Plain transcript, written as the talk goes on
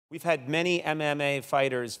We've had many MMA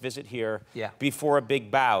fighters visit here Yeah. before a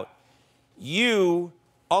big bout. You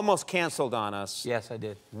almost canceled on us. Yes, I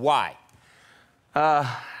did. Why?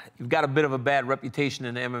 You've got a bit of a bad reputation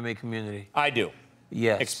in the MMA community. I do.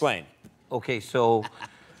 Yes. Explain. Okay, so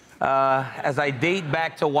as I date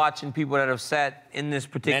back to watching people that have sat in this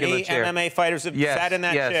particular Many chair. MMA fighters have sat in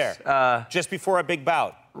that chair just before a big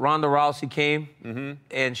bout. Ronda Rousey came,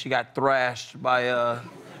 and she got thrashed by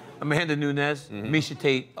Amanda Nunes, Miesha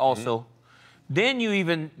Tate also. Then you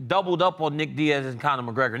even doubled up on Nick Diaz and Conor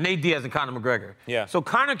McGregor. Nate Diaz and Conor McGregor. Yeah. So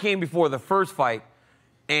Conor came before the first fight,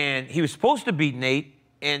 and he was supposed to beat Nate,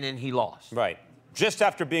 and then he lost. Right. Just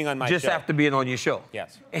after being on my show. Just after being on your show.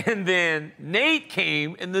 Yes. And then Nate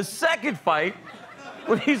came in the second fight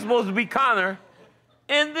when he's supposed to beat Conor,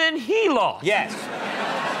 and then he lost. Yes.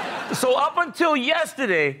 So up until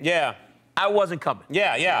yesterday, Yeah. I wasn't coming.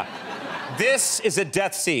 Yeah, yeah. This is a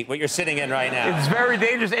death seat, what you're sitting in right now. It's very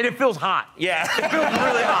dangerous, and it feels hot. Yeah. It feels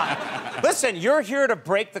really hot. Listen, you're here to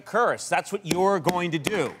break the curse. That's what you're going to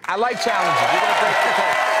do. I like challenges. You're going to break the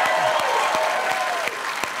curse.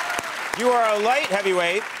 You are a light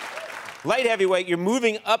heavyweight. Light heavyweight. You're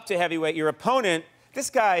moving up to heavyweight. Your opponent, this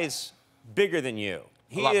guy's bigger than you.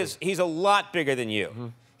 He's a lot bigger than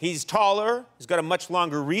you. He's taller. He's got a much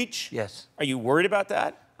longer reach. Yes. Are you worried about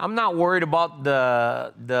that? I'm not worried about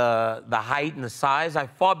the height and the size. I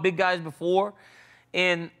fought big guys before,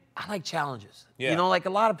 and I like challenges. Yeah. You know, like a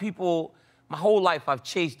lot of people, my whole life I've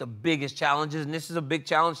chased the biggest challenges, and this is a big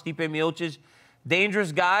challenge. Stipe Miocic,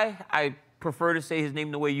 dangerous guy. I prefer to say his name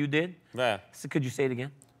the way you did. Yeah. So could you say it again?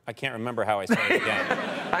 I can't remember how I said it again.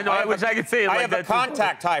 I know, I wish I could say it like that. I have a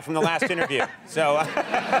contact high from the last interview, so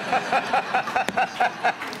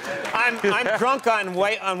I'm drunk on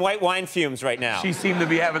white wine fumes right now. She seemed to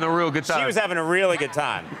be having a real good time. She was having a really good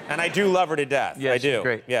time, and I do love her to death. Yeah, I do. She's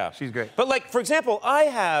great. Yeah, she's great. But like, for example, I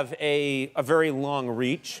have a very long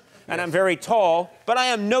reach, and I'm very tall, but I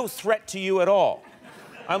am no threat to you at all.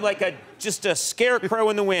 I'm like just a scarecrow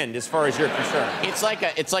in the wind, as far as you're concerned. It's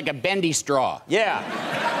like a bendy straw. Yeah.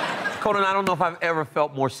 Conan, I don't know if I've ever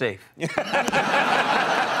felt more safe. You're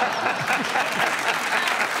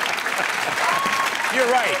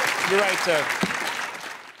right. You're right, sir.